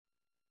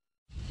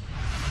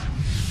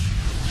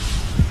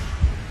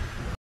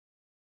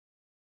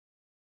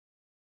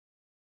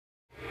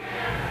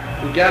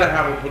We gotta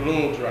have a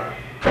balloon drop.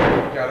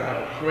 We gotta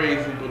have a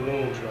crazy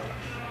balloon drop.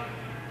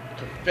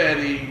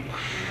 Confetti.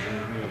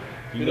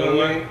 You know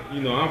what?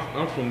 You know,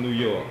 I'm from New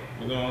York.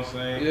 You know what I'm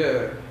saying?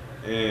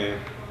 Yeah. And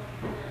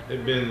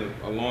it's been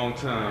a long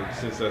time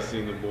since I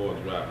seen the ball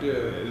drop. Yeah.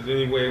 Is there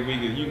any way we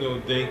could, you know,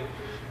 think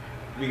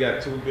we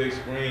got 2 big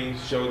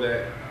screens, show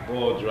that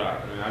ball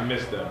drop? Man, I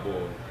missed that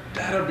ball.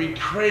 That'll be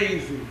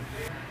crazy.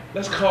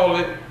 Let's call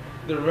it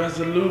the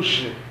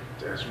resolution.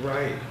 That's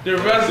right. The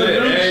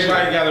resolution.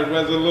 Everybody got a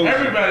resolution.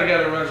 Everybody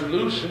got a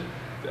resolution.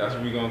 That's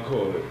what we gonna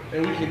call it.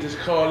 And we can just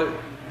call it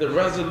the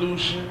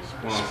resolution.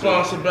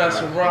 Sponsored by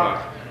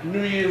Ciroc.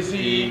 New Year's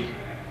Eve.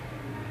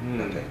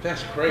 I think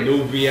that's crazy.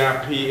 New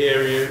VIP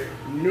area.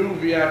 New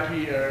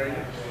VIP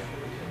area.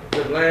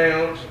 The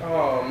lounge.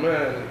 Oh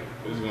man.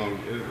 It's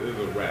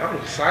a wrap. I'm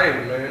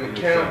excited, man. The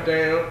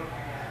countdown.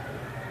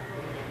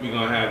 We're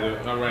gonna have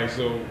the, all right,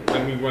 so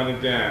let me run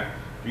it down.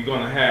 We're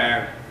gonna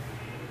have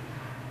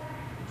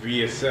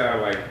via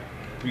satellite.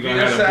 We're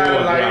gonna have the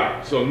ball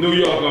drop. So New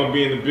York gonna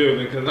be in the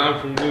building, cause I'm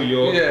from New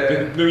York.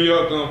 Yeah. New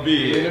York gonna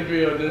be in the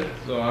building.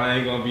 So I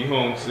ain't gonna be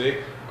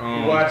homesick.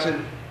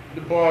 Watching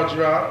the ball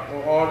drop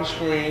on all the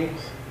screens.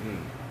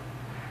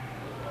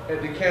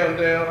 At the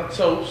countdown, a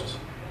toast.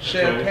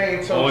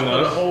 Champagne toast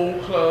for the whole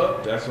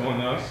club. That's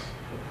on us.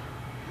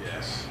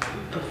 Yes.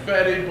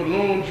 Confetti,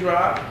 balloon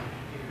drop.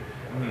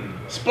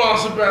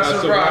 Sponsored by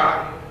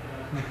Ciroc.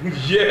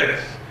 Yes,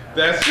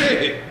 that's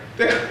it.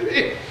 That's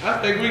it. I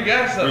think we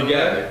got something. We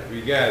got it.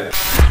 We got it.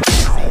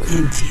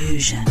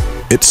 Infusion.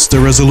 It's The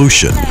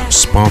Resolution,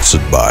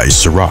 sponsored by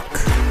Ciroc.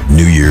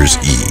 New Year's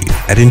Eve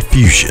at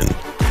Infusion.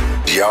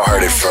 Y'all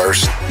heard it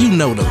first. You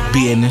know the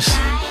business.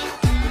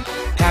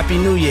 Happy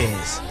New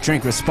Year's.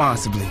 Drink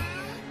responsibly.